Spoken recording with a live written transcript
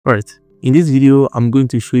Alright, in this video, I'm going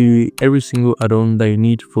to show you every single add-on that you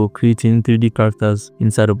need for creating 3D characters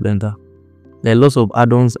inside of Blender. There are lots of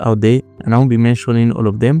add-ons out there and I won't be mentioning all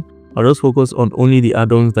of them. I'll just focus on only the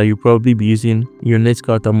add-ons that you'll probably be using in your next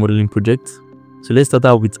character modeling project. So let's start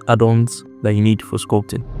out with add-ons that you need for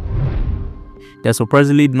sculpting. There are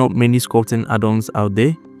surprisingly not many sculpting add-ons out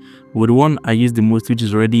there, but the one I use the most, which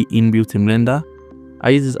is already inbuilt in Blender. I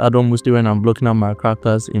use this add-on mostly when I'm blocking out my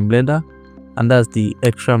characters in Blender, and that's the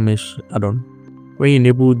extra mesh add-on. When you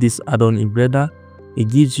enable this add-on in Blender, it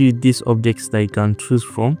gives you these objects that you can choose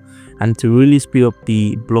from and to really speed up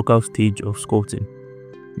the blockout stage of sculpting.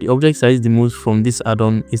 The objects I use the most from this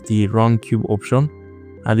add-on is the round cube option,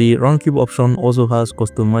 and the round cube option also has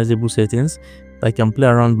customizable settings that you can play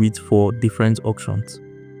around with for different options.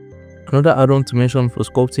 Another add-on to mention for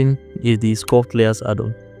sculpting is the Sculpt Layers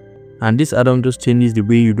add-on, and this add-on just changes the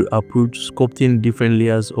way you approach sculpting different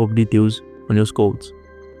layers of details on your sculpts.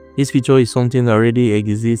 This feature is something that already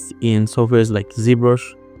exists in softwares like ZBrush,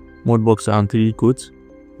 Modbox and 3D Coat,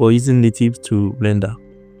 or using native to Blender.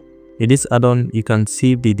 In this add-on, you can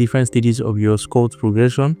save the different stages of your sculpt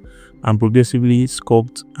progression and progressively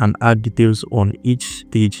sculpt and add details on each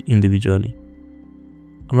stage individually.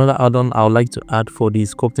 Another add-on I would like to add for the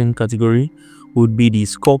sculpting category would be the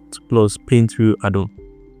Sculpt plus Paint Through add-on,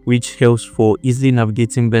 which helps for easily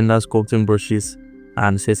navigating Blender sculpting brushes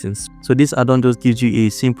and settings. So this add-on just gives you a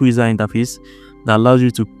simple user interface that allows you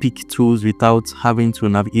to pick tools without having to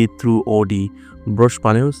navigate through all the brush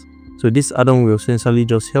panels. So this add-on will essentially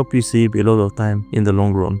just help you save a lot of time in the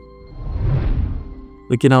long run.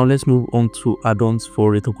 Okay, now let's move on to add-ons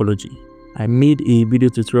for Retopology. I made a video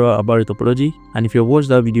tutorial about Retopology, and if you watch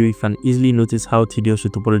that video, you can easily notice how tedious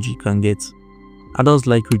Retopology can get. Add-ons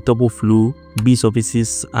like Retopoflow,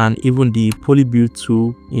 Bsurfaces, and even the Polybuild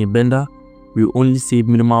tool in Blender will only save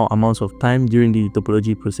minimal amounts of time during the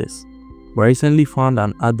Retopology process. But I recently found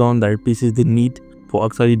an add-on that replaces the need for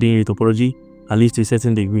actually doing Retopology, at least to a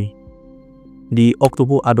certain degree. The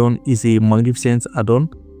Octopo add-on is a magnificent add-on,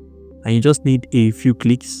 and you just need a few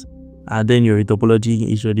clicks and then your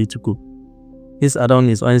Retopology is ready to go. This add-on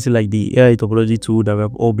is honestly like the AI Retopology tool that we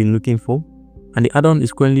have all been looking for, and the add-on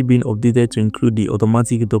is currently being updated to include the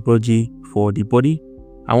automatic Retopology for the body,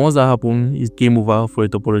 and once that happens, it's game over for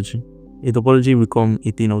Retopology. Retopology will become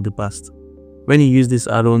a thing of the past. When you use this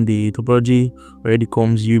add-on, the Retopology already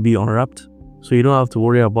comes UV unwrapped, so you don't have to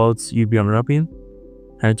worry about UV unwrapping,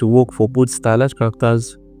 and to work for both stylized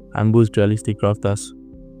characters and both realistic characters.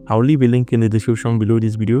 I'll leave a link in the description below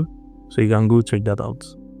this video, so you can go check that out.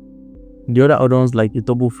 The other add-ons like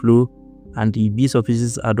Retopoflow and the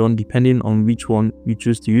Bsurfaces add-on, depending on which one you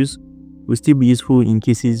choose to use, will still be useful in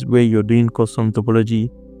cases where you're doing custom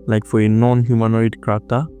topology, like for a non-humanoid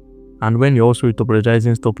character, and when you're also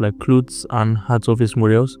retopologizing stuff like clothes and hard surface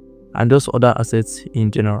models, and just other assets in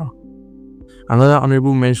general. Another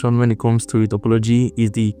honorable mention when it comes to retopology is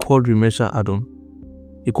the Quadremesher add-on.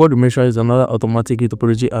 The Quadremesher is another automatic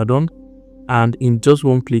retopology add-on, and in just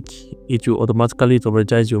one click, it will automatically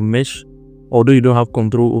retopologize your mesh, although you don't have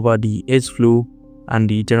control over the edge flow and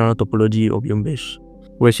the general topology of your mesh.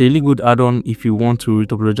 It's a really good add-on if you want to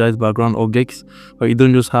retopologize background objects, but you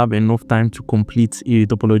don't just have enough time to complete a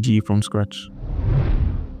retopology from scratch.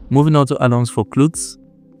 Moving on to add-ons for clothes,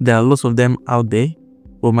 there are lots of them out there,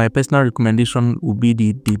 but my personal recommendation would be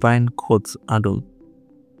the Divine Cut add-on.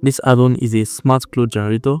 This add-on is a smart cloth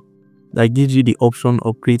generator that gives you the option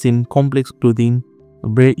of creating complex clothing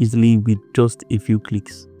very easily with just a few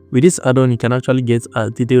clicks. With this add-on, you can actually get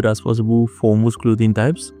as detailed as possible for most clothing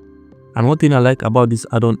types. And one thing I like about this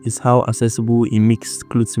add-on is how accessible it makes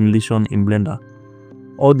cloth simulation in Blender.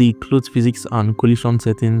 All the cloth physics and collision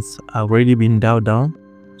settings have already been dialed down,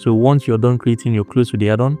 so once you're done creating your clothes with the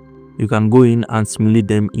add-on, you can go in and simulate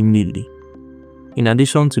them immediately. In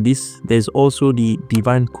addition to this, there's also the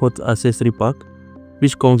Divine Cut accessory pack,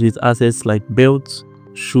 which comes with assets like belts,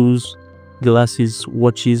 shoes, glasses,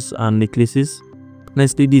 watches, and necklaces.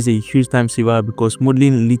 Honestly, this is a huge time saver because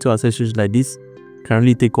modeling little accessories like this can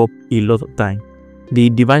really take up a lot of time.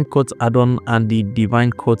 The Divine Cut add-on and the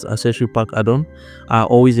Divine Cut accessory pack add-on are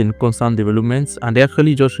always in constant development, and they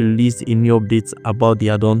actually just released a new update about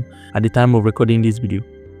the add-on at the time of recording this video.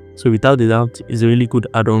 So without a doubt, it's a really good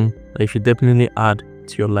add-on that you should definitely add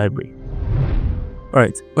to your library.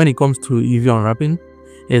 Alright, when it comes to UV unwrapping,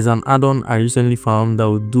 there's an add-on I recently found that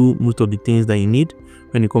will do most of the things that you need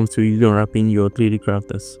when it comes to UV unwrapping your 3D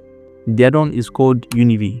characters. The add-on is called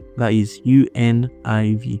UNIV, that is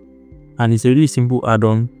UNIV, and it's a really simple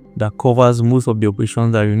add-on that covers most of the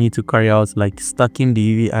operations that you need to carry out, like stacking the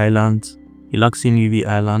UV island, relaxing UV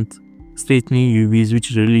island, straightening UVs, which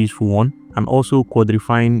is a really useful one, and also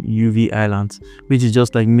quadrifying UV islands, which is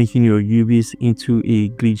just like making your UVs into a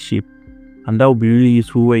grid shape. And that will be really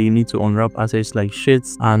useful where you need to unwrap assets like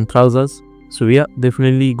shirts and trousers. So yeah,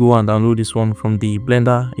 definitely go and download this one from the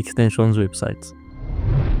Blender extensions website.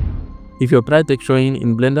 If you've tried texturing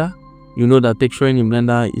in Blender, you know that texturing in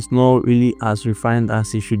Blender is not really as refined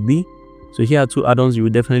as it should be. So here are two add-ons you will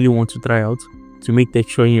definitely want to try out to make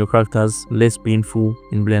texturing your characters less painful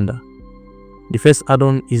in Blender. The first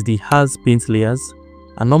add-on is the Has Paint Layers,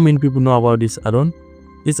 and not many people know about this add-on.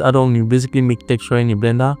 This add-on will basically make texturing in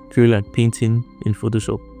Blender feel like painting in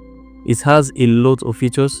Photoshop. It has a lot of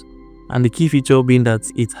features, and the key feature being that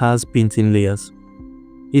it has painting layers.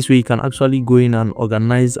 This way you can actually go in and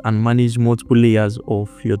organize and manage multiple layers of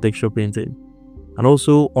your texture painting. And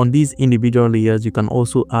also on these individual layers, you can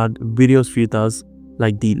also add various filters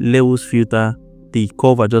like the levels filter, the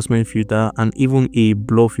curve adjustment filter, and even a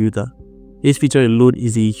blur filter. This feature alone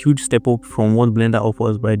is a huge step up from what Blender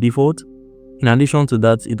offers by default. In addition to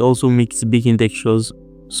that, it also makes baking textures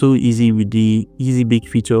so easy with the Easy Bake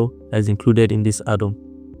feature that is included in this add-on.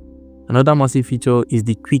 Another massive feature is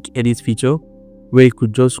the Quick Edit feature, where you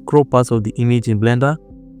could just crop parts of the image in Blender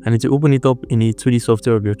and it will open it up in a 2D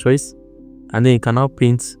software of your choice, and then you can now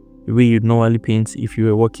paint the way you'd normally paint if you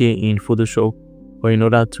were working in Photoshop or in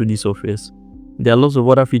other 2D softwares. There are lots of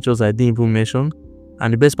other features I didn't even mention,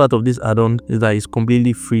 and the best part of this add-on is that it's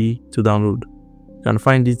completely free to download. You can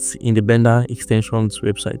find it in the Blender extensions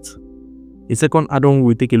website. The second add-on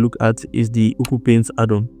we'll take a look at is the Uku Paint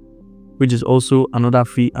add-on, which is also another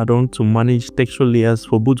free add-on to manage texture layers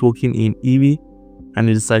for both working in Eevee and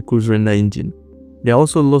in the Cycles render engine. There are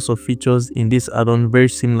also lots of features in this add-on very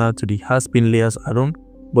similar to the Has Paint Layers add-on,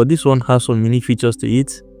 but this one has some unique features to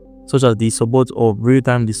it, such as the support of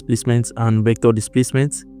real-time displacement and vector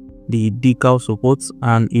displacement, the decal support,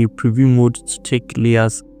 and a preview mode to check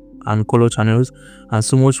layers and color channels, and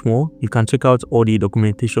so much more. You can check out all the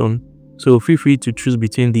documentation. So feel free to choose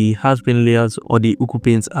between the Has Paint Layers or the Uku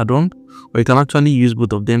Paint add-on, or you can actually use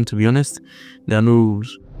both of them. To be honest, there are no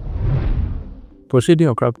rules. Proceeding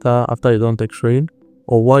your character after you're done texturing,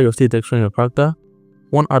 or while you're still texturing your character,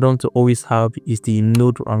 one add-on to always have is the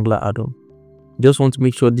Node Wrangler add-on. Just want to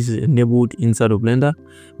make sure this is enabled inside of Blender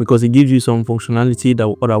because it gives you some functionality that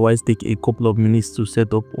would otherwise take a couple of minutes to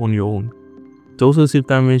set up on your own. To also save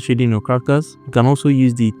time when shading your characters, you can also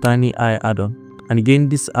use the Tiny Eye add-on, and again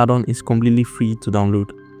this add-on is completely free to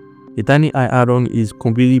download. The Tiny Eye add-on is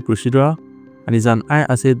completely procedural and is an eye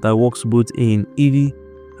asset that works both in Eevee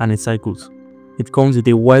and in Cycles. It comes with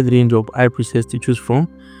a wide range of eye presets to choose from,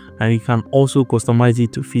 and you can also customize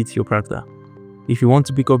it to fit your character. If you want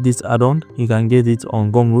to pick up this add-on, you can get it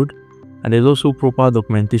on Gumroad, and there's also proper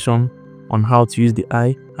documentation on how to use the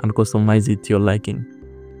eye and customize it to your liking.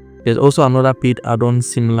 There's also another paid add-on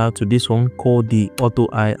similar to this one called the Auto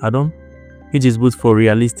Eye add-on, which is both for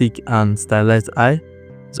realistic and stylized eye.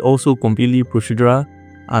 It's also completely procedural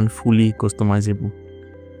and fully customizable.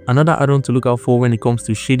 Another add-on to look out for when it comes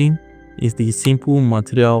to shading is the Simple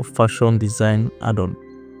Material Fashion Design add-on.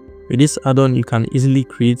 With this add-on, you can easily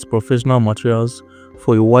create professional materials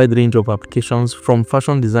for a wide range of applications, from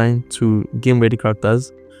fashion design to game-ready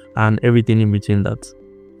characters and everything in between that.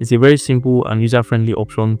 It's a very simple and user-friendly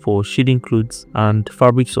option for shading clothes and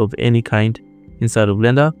fabrics of any kind inside of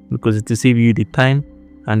Blender because it will save you the time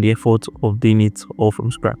and the effort of doing it all from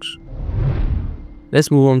scratch.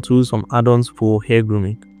 Let's move on to some add-ons for hair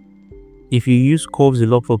grooming. If you use curves a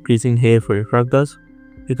lot for creating hair for your characters,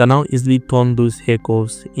 you can now easily turn those hair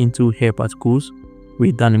curves into hair particles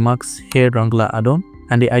with Dynamax Hair Wrangler add-on.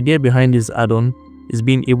 And the idea behind this add-on is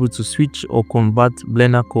being able to switch or convert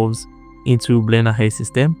Blender curves into Blender hair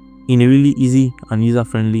system in a really easy and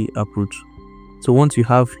user-friendly approach. So once you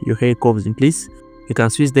have your hair curves in place, you can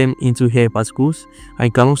switch them into hair particles, and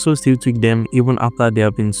you can also still tweak them even after they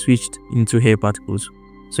have been switched into hair particles.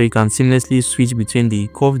 So you can seamlessly switch between the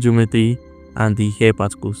curve geometry and the hair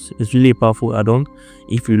particles. It's really a powerful add-on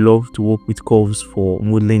if you love to work with curves for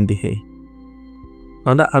modeling the hair.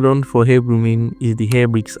 Another add-on for hair grooming is the Hair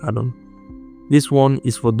Bricks add-on. This one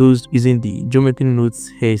is for those using the Geometry Nodes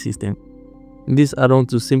hair system. This add-on,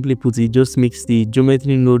 to simply put it, just makes the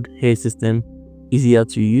Geometry Node hair system easier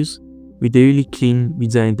to use with a really clean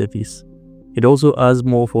user interface. It also adds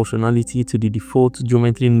more functionality to the default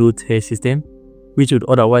Geometry Node hair system, which would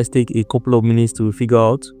otherwise take a couple of minutes to figure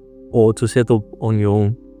out or to set up on your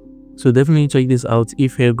own. So definitely check this out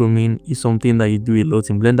if hair grooming is something that you do a lot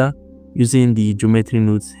in Blender using the Geometry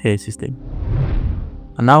Nodes hair system.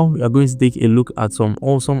 And now we are going to take a look at some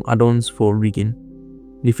awesome add-ons for rigging.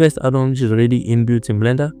 The first add-on, which is already inbuilt in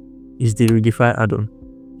Blender, is the Rigify add-on.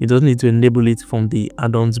 You don't need to enable it from the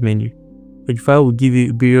add-ons menu. Rigify will give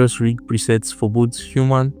you various rig presets for both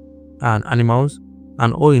human and animals,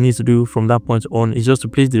 and all you need to do from that point on is just to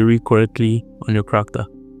place the rig correctly on your character.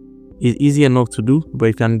 It's easy enough to do, but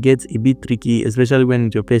it can get a bit tricky, especially when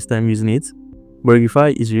it's your first time using it. But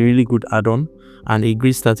Rigify is a really good add-on and a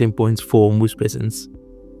great starting point for most persons.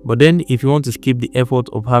 But then if you want to skip the effort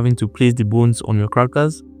of having to place the bones on your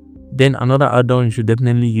characters, then another add-on you should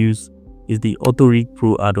definitely use is the Auto Rig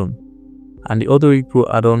Pro add-on. And the Auto Rig Pro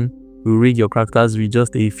add-on will rig your characters with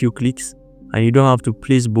just a few clicks, and you don't have to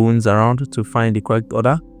place bones around to find the correct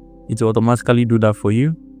order. It will automatically do that for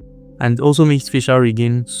you, and it also makes facial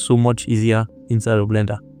rigging so much easier inside of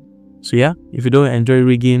Blender. So yeah, if you don't enjoy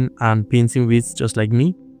rigging and painting with just like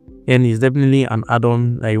me, then it's definitely an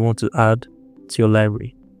add-on that you want to add to your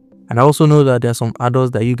library. And I also know that there are some add-ons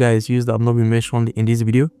that you guys use that have not been mentioned in this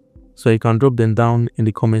video, so you can drop them down in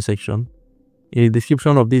the comment section. In the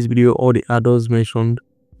description of this video, all the add-ons mentioned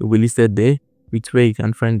will be listed there, with where you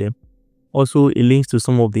can find them. Also, a link to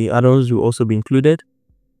some of the add-ons will also be included.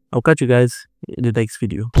 I'll catch you guys in the next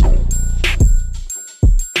video.